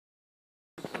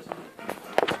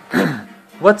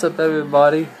What's up,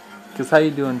 everybody? Cause how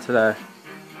you doing today?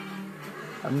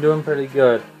 I'm doing pretty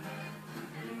good.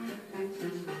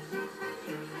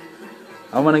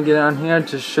 I want to get on here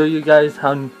to show you guys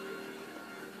how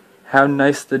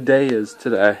nice the day is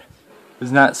today. It's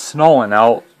not snowing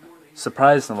out,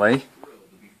 surprisingly.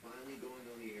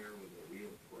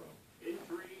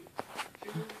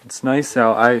 It's nice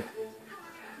out.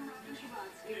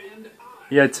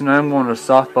 Tonight I'm going to a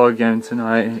softball game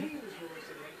tonight,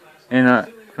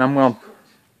 and I'm gonna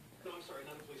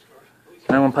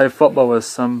play football with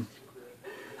some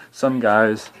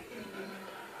guys.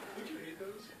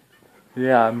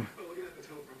 Yeah, I'm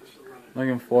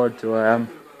looking forward to it.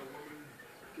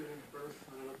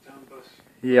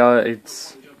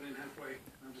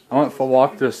 I went for a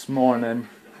walk this morning,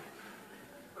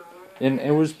 and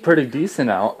it was pretty decent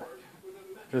out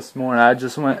this morning. I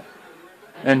just went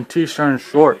in t-shirt and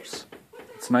shorts.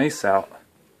 It's nice out.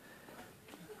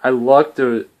 I looked,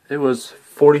 it was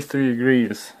 43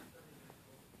 degrees.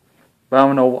 But I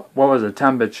don't know what was the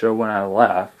temperature when I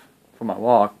left for my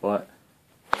walk, but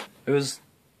it was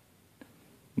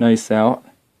nice out.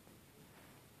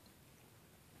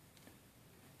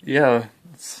 Yeah,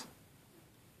 it's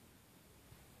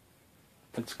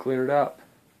cleared up.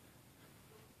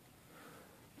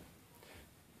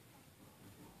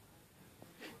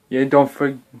 Yeah, don't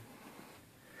forget.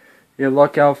 Yeah,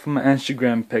 look out for my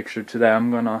Instagram picture today.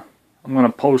 I'm gonna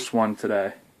post one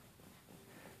today.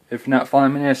 If you're not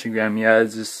following me on Instagram, yeah,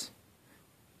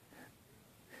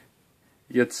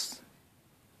 it's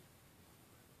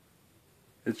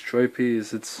Troy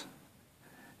Pease.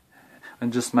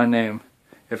 And just my name.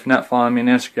 If you're not following me on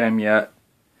Instagram yet,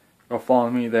 go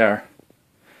follow me there.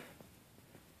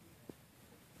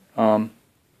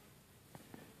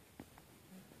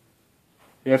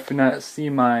 If you not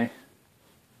see my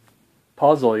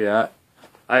puzzle yet,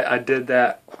 I did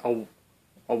that a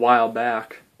while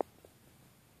back.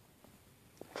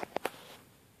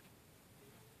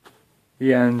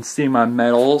 Yeah, and see my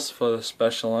medals for the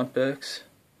Special Olympics.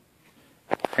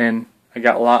 And I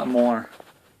got a lot more.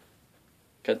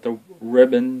 Got the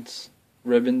ribbon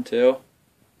too.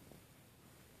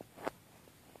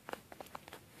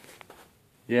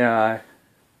 Yeah,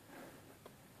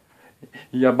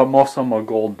 but most of them are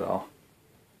gold though.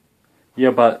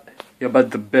 Yeah, but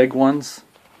the big ones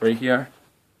right here,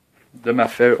 they're my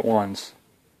favorite ones.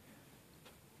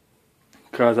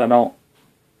 Cause I don't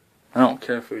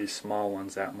care for these small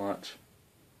ones that much.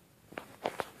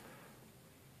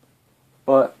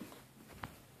 But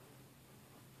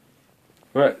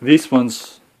these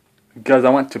ones, because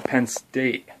I went to Penn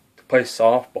State to play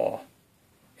softball,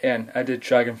 and I did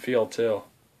track and field too.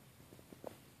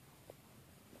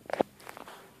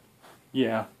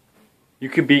 Yeah, you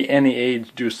could be any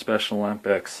age do Special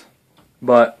Olympics,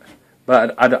 but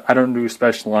I don't do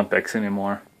Special Olympics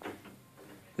anymore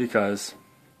because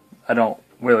I don't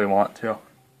really want to.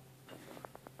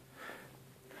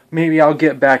 Maybe I'll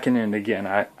get back in it again.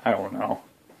 I don't know.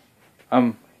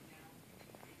 I'm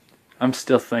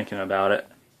still thinking about it.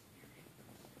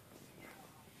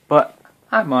 But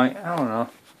I might. I don't know.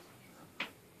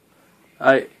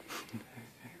 I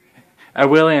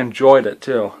really enjoyed it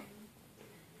too.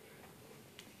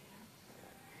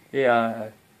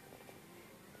 Yeah.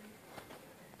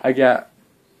 I got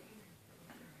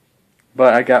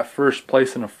first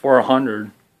place in a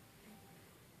 400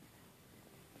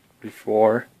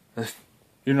 before.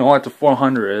 You know what the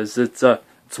 400 is? It's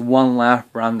one lap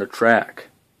around the track.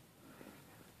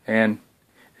 And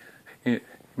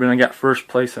when I got first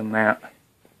place in that,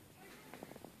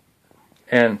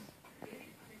 and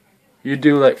you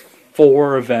do like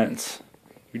 4 events.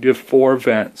 You do 4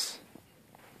 events.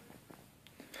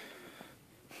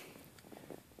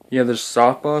 Yeah, there's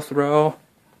softball throw,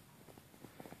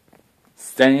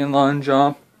 standing long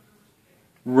jump,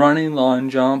 running long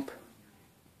jump,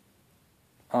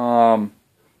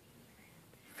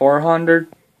 400,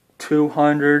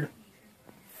 200,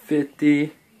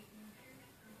 50.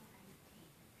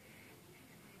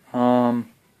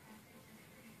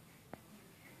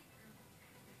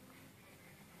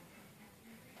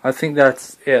 I think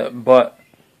that's it, but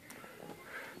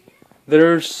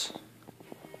there's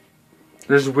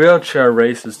wheelchair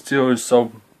races too,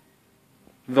 so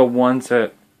the ones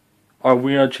that are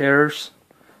wheelchairs,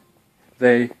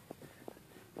 they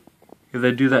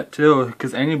do that too,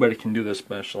 because anybody can do the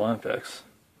Special Olympics.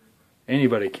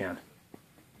 Anybody can.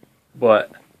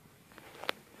 But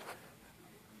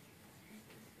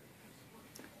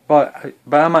I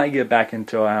might get back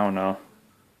into it, I don't know.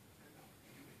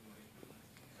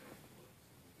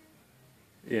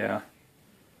 Yeah.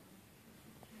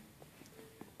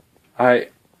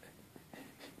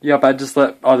 Yep, I just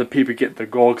let other people get the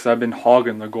gold because I've been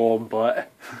hogging the gold,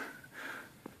 but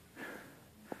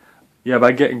yep,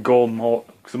 I get gold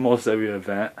most every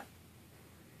event.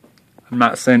 I'm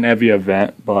not saying every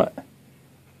event, but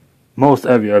most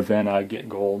every event I get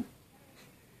gold.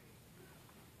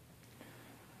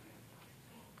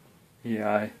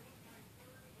 Yeah,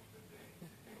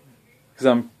 because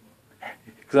I'm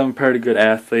a pretty good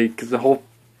athlete.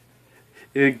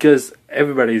 Because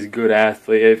everybody's a good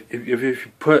athlete. If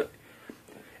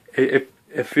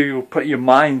you put your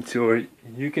mind to it,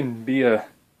 you can be the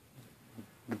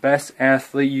best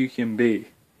athlete you can be.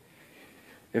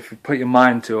 If you put your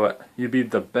mind to it, you'll be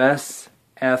the best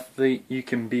athlete you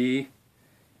can be,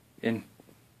 and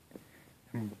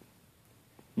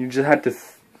you just have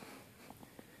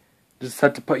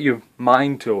to put your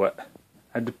mind to it.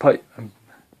 I had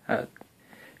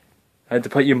to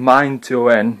put your mind to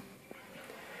it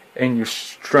and your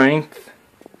strength,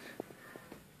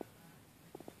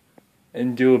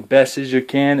 and do the best as you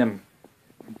can and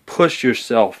push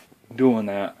yourself doing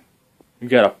that. You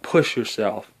gotta push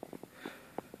yourself.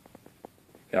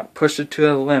 You gotta push it to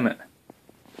the limit.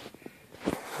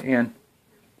 And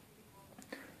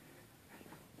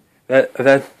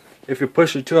that if you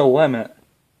push it to a limit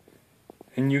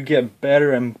and you get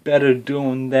better and better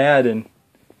doing that, and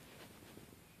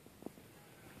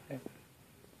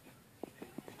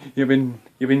you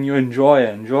enjoy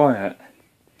it.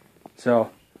 So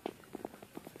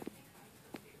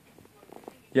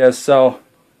yeah, so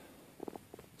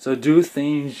do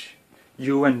things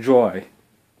you enjoy,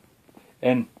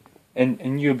 and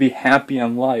you'll be happy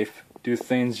in life. Do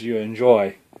things you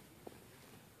enjoy.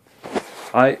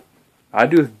 I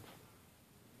do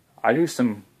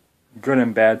some good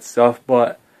and bad stuff,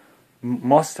 but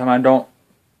most of the time I don't.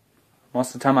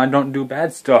 Most of the time I don't do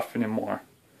bad stuff anymore.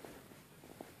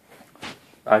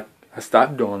 I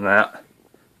stopped doing that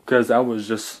because I was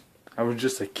just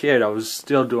a kid. I was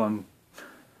still doing.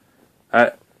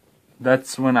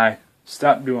 That's when I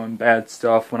stopped doing bad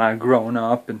stuff, when I grown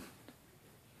up, and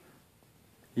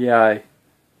yeah,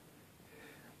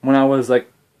 when I was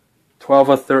like 12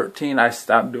 or 13, I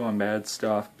stopped doing bad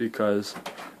stuff because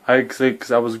I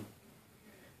was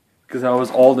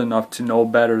old enough to know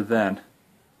better then.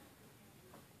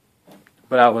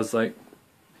 But I was like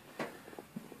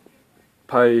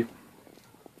probably,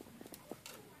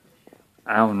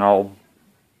 I don't know.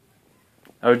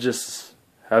 I was just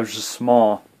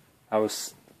small.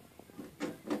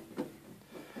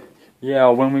 Yeah,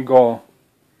 when we go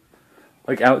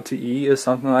like out to eat or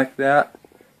something like that,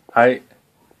 I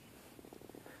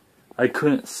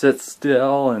couldn't sit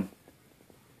still,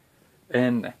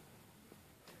 and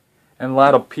a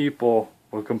lot of people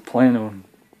were complaining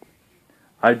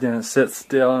I didn't sit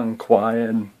still and quiet.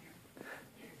 And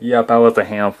yep, I was a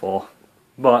handful,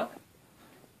 but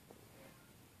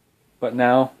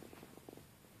now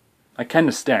I kind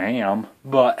of still am,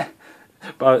 but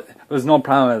there's no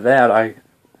problem with that. I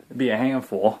be a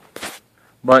handful,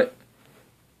 but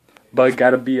it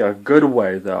gotta be a good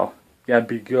way though. You gotta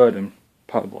be good in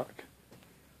public.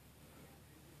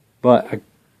 But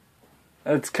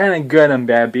it's kind of good and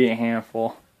bad being a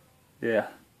handful. Yeah.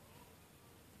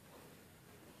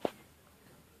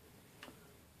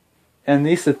 And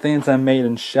these are things I made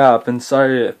in shop, and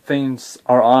sorry that things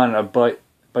are on it,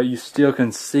 but you still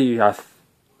can see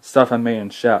stuff I made in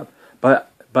shop. But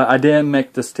I didn't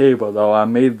make this table though. I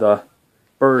made the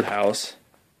birdhouse.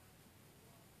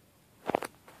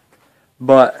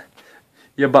 But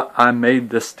I made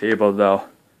this table though.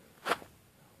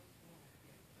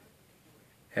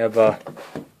 Have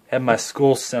my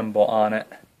school symbol on it.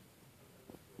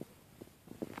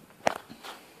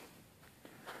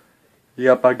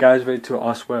 Yep, I graduated to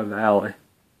Oswego Valley.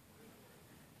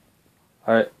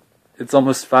 Alright, it's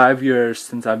almost 5 years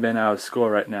since I've been out of school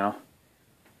right now.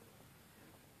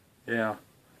 Yeah.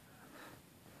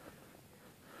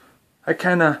 I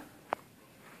kinda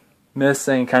miss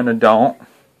and kinda don't.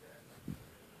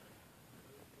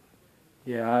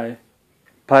 Yeah, I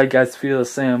probably guys feel the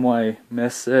same way.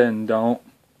 Miss it and don't.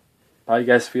 Probably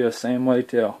guys feel the same way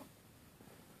too.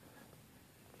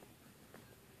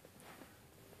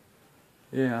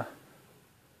 Yeah.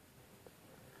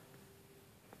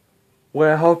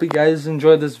 Well, I hope you guys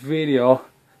enjoyed this video.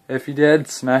 If you did,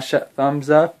 smash that thumbs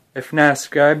up. If not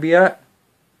subscribed yet,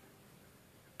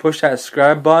 push that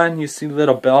subscribe button. You see the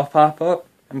little bell pop up,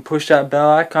 and push that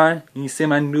bell icon. And you see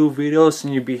my new videos,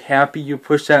 and you'll be happy you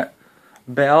push that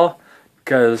bell,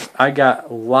 because I got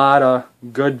a lot of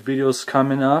good videos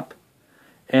coming up.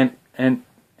 And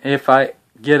if I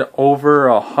get over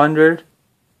 100,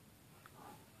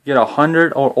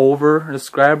 or over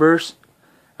subscribers,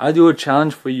 I'll do a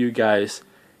challenge for you guys.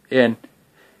 and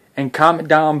comment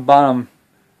down bottom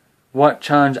what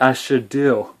challenge I should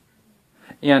do.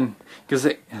 And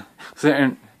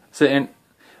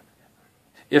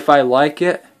if I like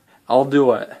it, I'll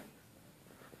do it.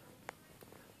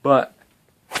 But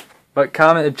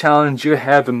comment the challenge you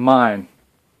have in mind,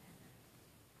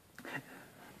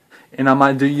 and I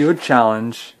might do your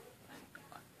challenge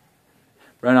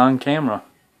right on camera.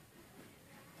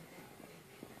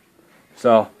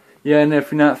 So yeah, and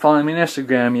if you're not following me on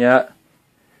Instagram yet,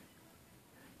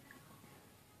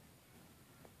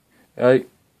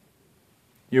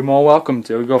 you're more welcome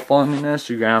to. Go follow me on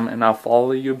Instagram and I'll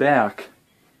follow you back.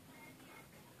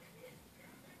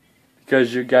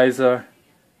 Because you guys are,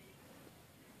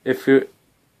 if you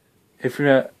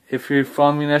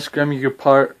follow me on Instagram,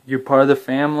 you're part of the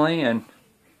family, and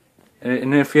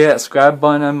if you hit that subscribe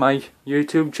button on my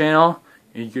YouTube channel,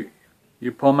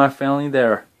 you're part of my family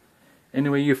there.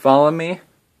 Anyway, you follow me,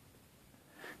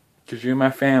 because you're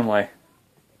my family.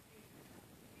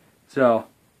 So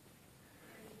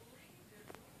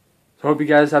hope you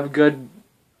guys have a good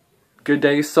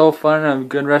day so far, and have a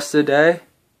good rest of the day.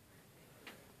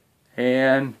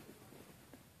 And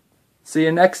see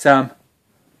you next time.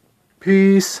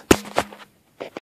 Peace.